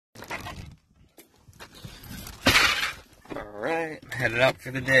Alright, I'm headed out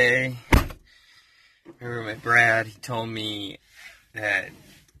for the day. Remember my Brad, he told me that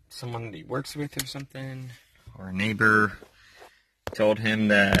someone that he works with or something, or a neighbor, told him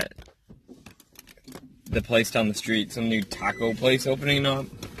that the place down the street, some new taco place opening up,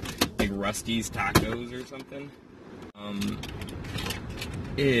 like Rusty's Tacos or something,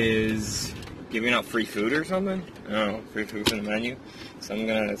 is giving out free food or something. I don't know, free food from the menu. So I'm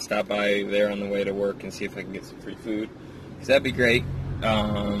gonna stop by there on the way to work and see if I can get some free food. Cause that'd be great.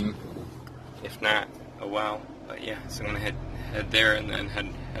 If not, oh well. But yeah, so I'm gonna head there and then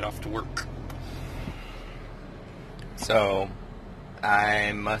head off to work. So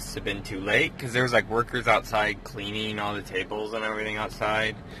I must have been too late because there was like workers outside cleaning all the tables and everything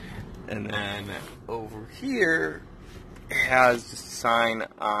outside. And then over here it has just a sign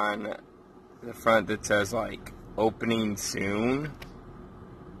on the front that says like opening soon.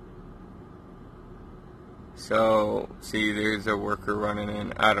 So see, there's a worker running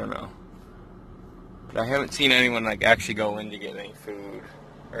in. I don't know, but I haven't seen anyone like actually go in to get any food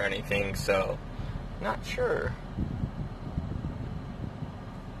or anything, so not sure.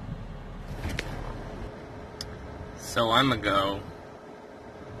 So I'm gonna go.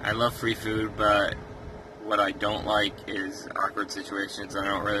 I love free food, but what I don't like is awkward situations. I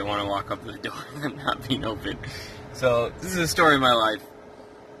don't really want to walk up to the door and not being open. So this is a story of my life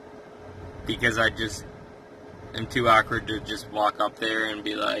because I just am too awkward to just walk up there and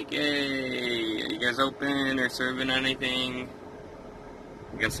be like, "Hey, are you guys open or serving anything?"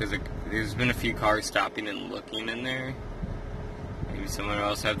 I guess there's been a few cars stopping and looking in there. Maybe someone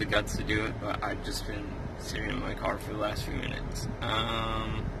else had the guts to do it, but I've just been sitting in my car for the last few minutes.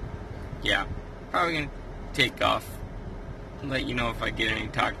 Yeah, probably gonna take off and let you know if I get any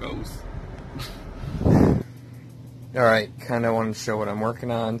tacos. Alright, kind of want to show what I'm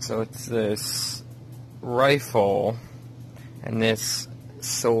working on. So it's this rifle, and this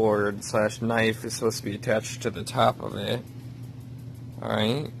sword / knife is supposed to be attached to the top of it.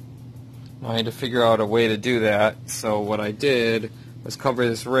 Alright, now I had to figure out a way to do that. So what I did was cover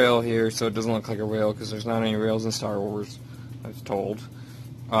this rail here so it doesn't look like a rail, because there's not any rails in Star Wars, I was told.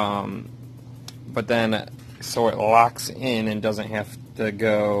 But then, so it locks in and doesn't have to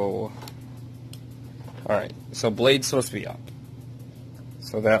go. Alright, so blade's supposed to be up.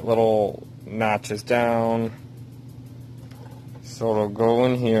 So that little notch is down. So it'll go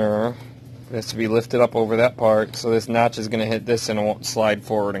in here. It has to be lifted up over that part. So this notch is going to hit this and it won't slide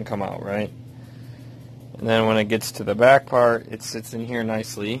forward and come out, right? And then when it gets to the back part, it sits in here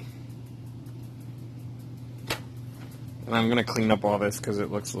nicely. And I'm going to clean up all this because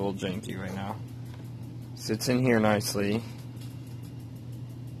it looks a little janky right now. Sits in here nicely.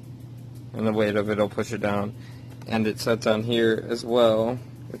 And the weight of it will push it down. And it sets on here as well,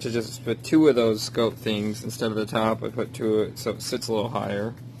 which is just put 2 of those scope things instead of the top. I put 2 of it so it sits a little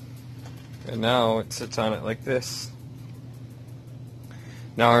higher. And now it sits on it like this.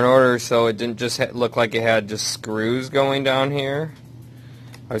 Now in order so it didn't just look like it had just screws going down here,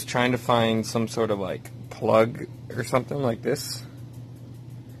 I was trying to find some sort of like plug or something like this.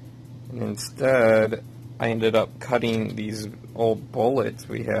 And instead I ended up cutting these old bullets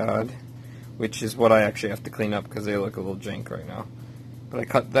we had, which is what I actually have to clean up because they look a little jank right now. But I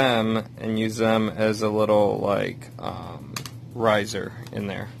cut them and used them as a little like riser in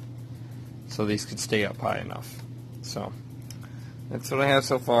there, so these could stay up high enough. So that's what I have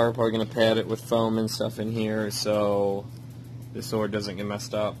so far. Probably going to pad it with foam and stuff in here so the sword doesn't get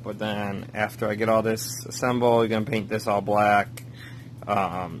messed up. But then after I get all this assembled, I'm going to paint this all black,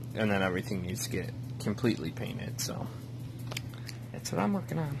 and then everything needs to get completely painted. So that's what I'm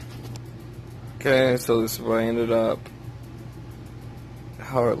working on. Okay, so this is what I ended up,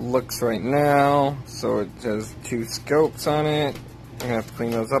 how it looks right now. So it has 2 scopes on it. I'm going to have to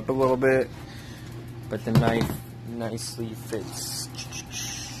clean those up a little bit, but the knife nicely fits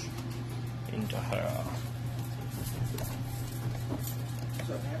into her.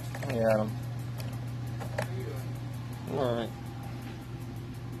 Yeah. Alright.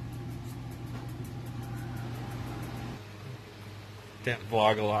 Didn't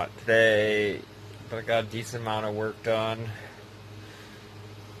vlog a lot today, but I got a decent amount of work done.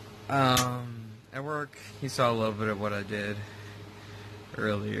 At work, you saw a little bit of what I did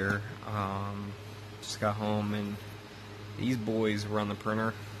earlier. Just got home and these boys were on the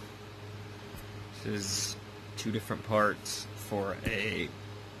printer. This is 2 different parts for I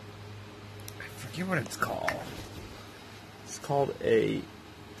forget what it's called. It's called a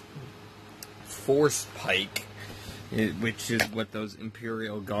forced pike, which is what those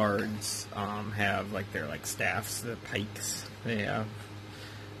Imperial Guards have, like their like staffs, the pikes they have.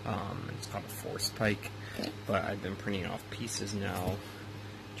 It's called a force pike, but I've been printing off pieces now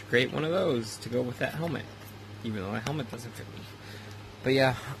to create one of those to go with that helmet, even though the helmet doesn't fit me. But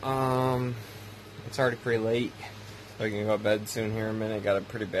yeah, it's already pretty late, so I can go to bed soon here in a minute. Got a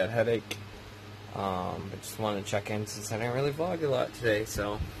pretty bad headache. But just wanted to check in since I didn't really vlog a lot today,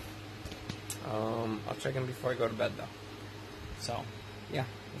 so I'll check in before I go to bed though. So yeah,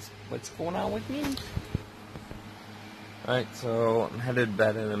 that's what's going on with me. Alright, so I'm headed to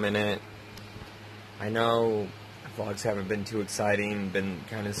bed in a minute. I know vlogs haven't been too exciting, been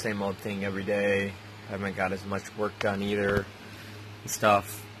kind of the same old thing every day. Haven't got as much work done either and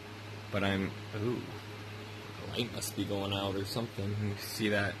stuff. But ooh, the light must be going out or something. You see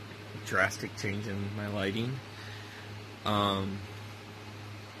that drastic change in my lighting. Actually,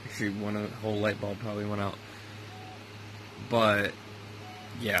 the whole light bulb probably went out. But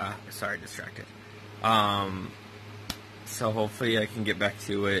yeah, sorry, distracted. So hopefully I can get back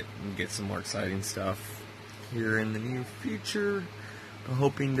to it and get some more exciting stuff here in the near future. I'm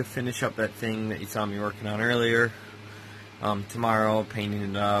hoping to finish up that thing that you saw me working on earlier tomorrow, painting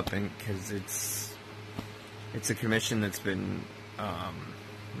it up, and because it's a commission that's been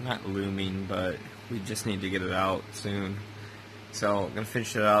not looming, but we just need to get it out soon. So I'm gonna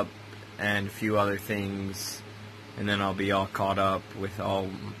finish it up and a few other things, and then I'll be all caught up with all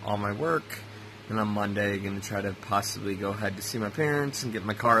my work. And on Monday, I'm going to try to possibly go ahead to see my parents and get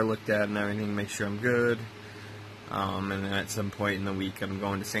my car looked at and everything, make sure I'm good. And then at some point in the week, I'm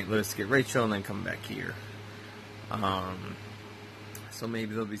going to St. Louis to get Rachel and then come back here. So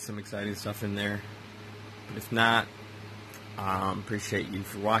maybe there'll be some exciting stuff in there. But if not, appreciate you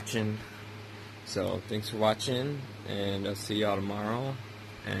for watching. So thanks for watching, and I'll see y'all tomorrow.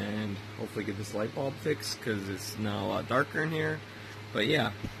 And hopefully get this light bulb fixed because it's now a lot darker in here. But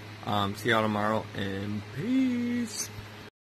yeah. See y'all tomorrow, and peace.